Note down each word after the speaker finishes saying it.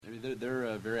they're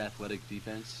a very athletic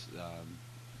defense.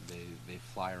 They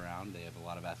fly around. They have a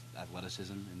lot of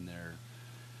athleticism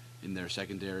in their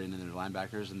secondary and in their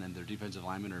linebackers, and then their defensive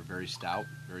linemen are very stout,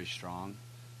 very strong.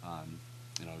 Um,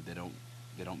 they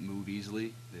don't move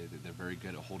easily. They're very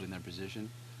good at holding their position,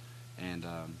 and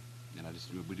I just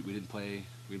we didn't play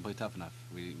tough enough.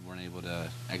 We weren't able to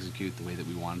execute the way that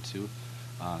we wanted to,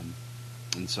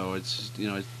 and so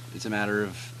it's a matter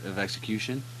of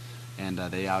execution, and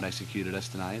they out executed us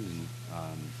tonight, and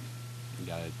you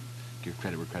gotta give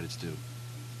credit where credit's due.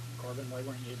 Corbin, why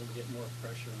weren't you able to get more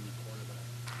pressure on the quarterback?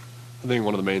 I think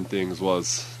one of the main things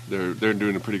was they're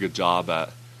doing a pretty good job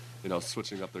at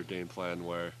switching up their game plan,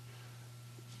 where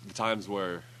the times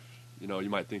where you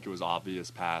might think it was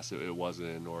obvious pass, it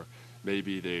wasn't, or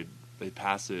maybe they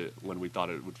pass it when we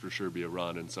thought it would for sure be a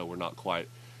run, and so we're not quite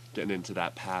getting into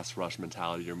that pass rush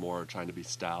mentality. You're more trying to be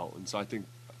stout, and so I think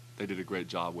they did a great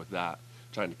job with that,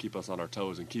 trying to keep us on our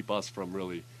toes and keep us from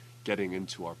really getting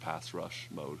into our pass rush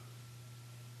mode.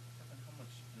 How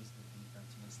much does the defense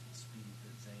miss the speed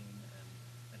that Zane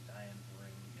and Diane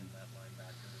bring in that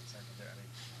linebacker and secondary? I mean,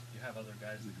 you have other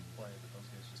guys that can play, but those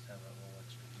guys just have that little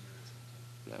extra gear.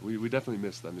 Yeah, we definitely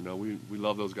miss them. We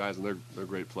love those guys, and they're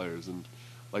great players. And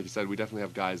like you said, we definitely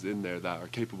have guys in there that are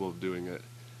capable of doing it.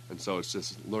 And so it's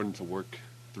just learning to work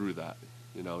through that.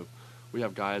 We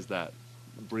have guys that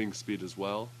bring speed as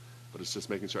well, but it's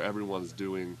just making sure everyone's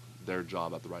doing their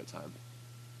job at the right time.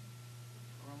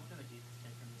 What can the defense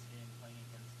take from this game, playing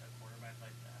against a quarterback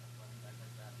like that, a running back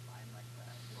like that, a line like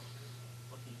that?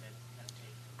 What can you guys kind of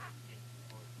take from the game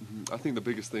forward? I think the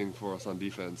biggest thing for us on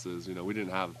defense is, we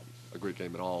didn't have a great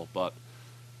game at all, but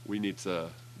we need to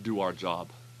do our job.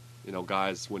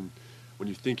 Guys, when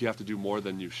you think you have to do more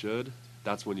than you should,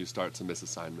 that's when you start to miss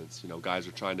assignments. Guys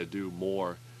are trying to do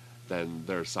more than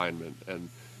their assignment, and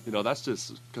that's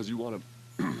just because you want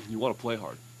to play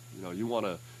hard. You want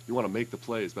to make the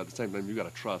plays, but at the same time, you got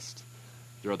to trust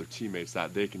your other teammates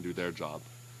that they can do their job.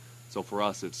 So for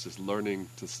us, it's just learning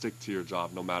to stick to your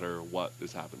job no matter what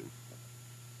is happening.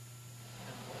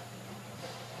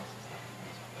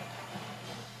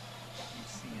 You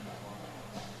see in the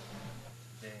line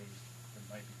today that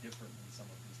might be different than some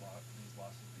of these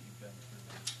losses that you've been through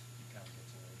that you kind of get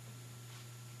away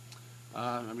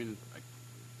from? I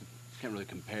can't really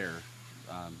compare,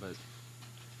 but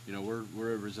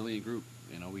we're a resilient group.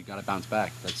 We got to bounce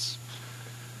back. That's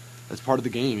part of the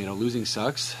game. Losing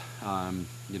sucks.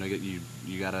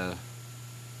 You gotta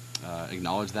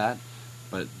acknowledge that,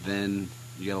 but then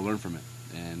you gotta learn from it.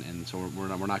 And so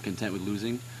we're not content with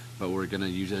losing, but we're gonna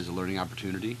use it as a learning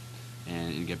opportunity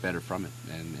and get better from it.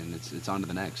 And it's on to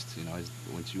the next.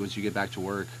 Once you get back to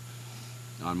work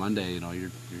on Monday,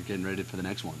 you're getting ready for the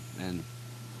next one. And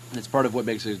it's part of what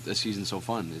makes a season so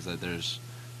fun, is that there's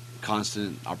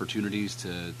constant opportunities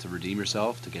to redeem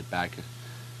yourself, to get back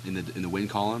in the win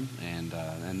column, and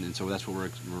so that's what we're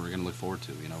going to look forward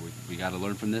to. We got to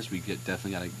learn from this. We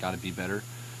definitely got to be better,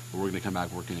 but we're going to come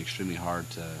back working extremely hard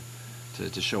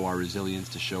to show our resilience,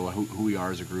 to show who we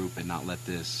are as a group, and not let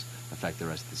this affect the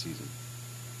rest of the season.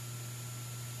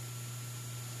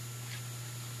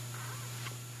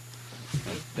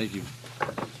 Thank you.